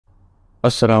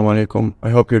Assalamu alaikum.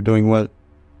 I hope you're doing well.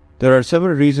 There are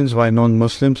several reasons why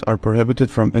non-Muslims are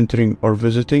prohibited from entering or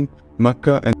visiting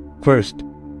Mecca. And first,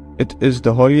 it is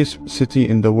the holiest city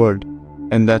in the world,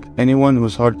 and that anyone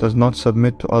whose heart does not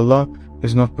submit to Allah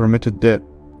is not permitted there.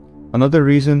 Another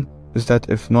reason is that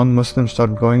if non-Muslims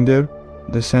start going there,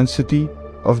 the sanctity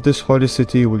of this holy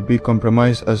city will be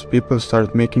compromised as people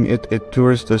start making it a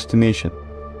tourist destination.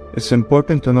 It's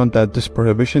important to note that this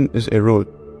prohibition is a rule,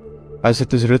 as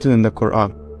it is written in the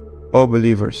Quran. O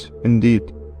believers, indeed,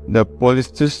 the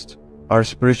polytheists are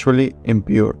spiritually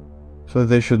impure, so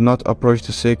they should not approach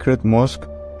the sacred mosque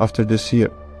after this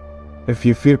year. If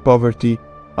you fear poverty,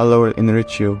 Allah will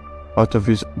enrich you out of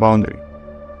His boundary.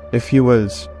 If He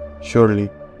wills, surely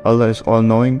Allah is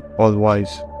all-knowing,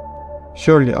 all-wise.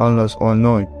 Surely Allah is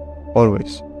all-knowing,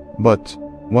 always. But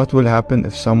what will happen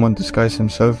if someone disguises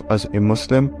himself as a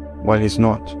Muslim while he's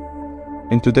not?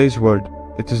 In today's world,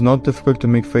 it is not difficult to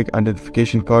make fake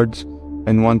identification cards,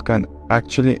 and one can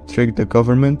actually trick the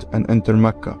government and enter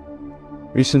Mecca.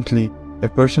 Recently, a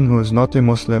person who is not a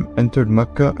Muslim entered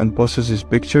Mecca and posted his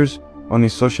pictures on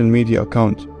his social media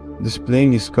account,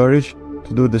 displaying his courage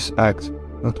to do this act.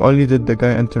 Not only did the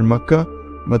guy enter Mecca,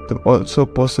 but also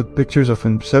posted pictures of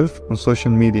himself on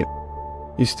social media.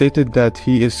 He stated that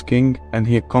he is king and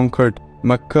he conquered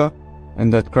Mecca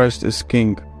and that Christ is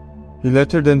king. He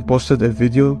later then posted a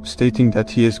video stating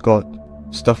that he is God.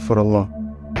 Astaghfirullah.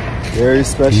 Very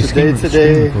special day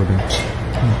today.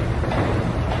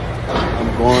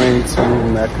 I'm going to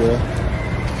Mecca.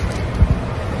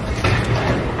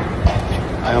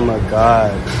 I am a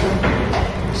god.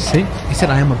 See? He said,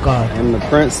 I am a god. I am the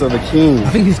prince of the king. I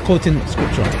think he's quoting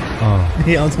scripture. Oh.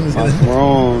 Yeah, I was going to say My that.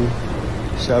 throne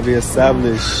shall be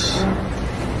established.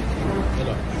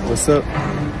 What's up?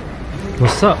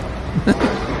 What's up?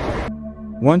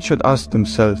 One should ask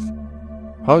themselves,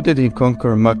 how did he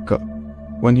conquer Mecca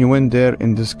when he went there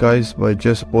in disguise by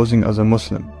just posing as a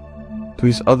Muslim? To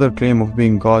his other claim of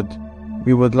being God,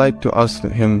 we would like to ask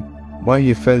him why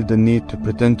he felt the need to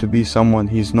pretend to be someone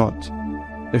he is not.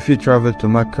 If he traveled to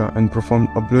Mecca and performed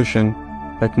ablution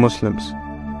like Muslims,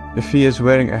 if he is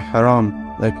wearing a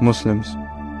haram like Muslims,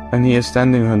 and he is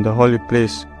standing in the holy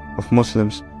place of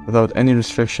Muslims without any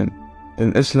restriction,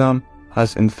 then Islam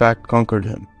has in fact conquered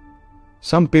him.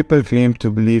 Some people claim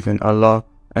to believe in Allah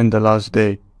and the last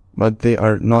day, but they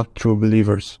are not true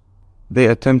believers. They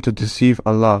attempt to deceive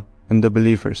Allah and the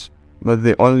believers, but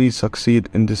they only succeed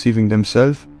in deceiving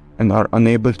themselves and are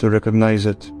unable to recognize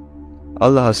it.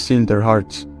 Allah has sealed their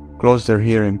hearts, closed their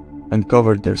hearing, and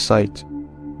covered their sight.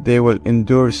 They will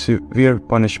endure severe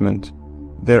punishment.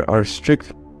 There are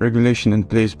strict regulations in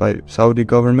place by Saudi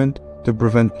government to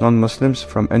prevent non-Muslims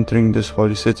from entering this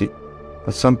holy city,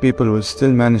 but some people will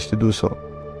still manage to do so.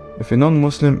 If a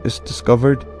non-Muslim is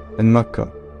discovered in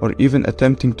Mecca or even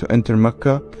attempting to enter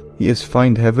Mecca, he is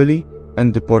fined heavily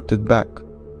and deported back.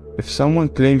 If someone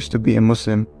claims to be a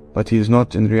Muslim but he is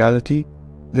not in reality,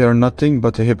 they are nothing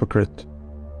but a hypocrite.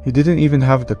 He didn't even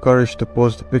have the courage to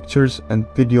post the pictures and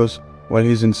videos while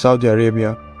he's in Saudi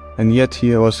Arabia, and yet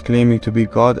he was claiming to be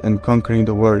God and conquering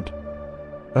the world.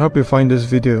 I hope you find this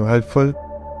video helpful.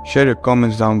 Share your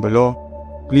comments down below.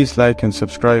 Please like and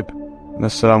subscribe. And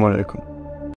Assalamu alaikum.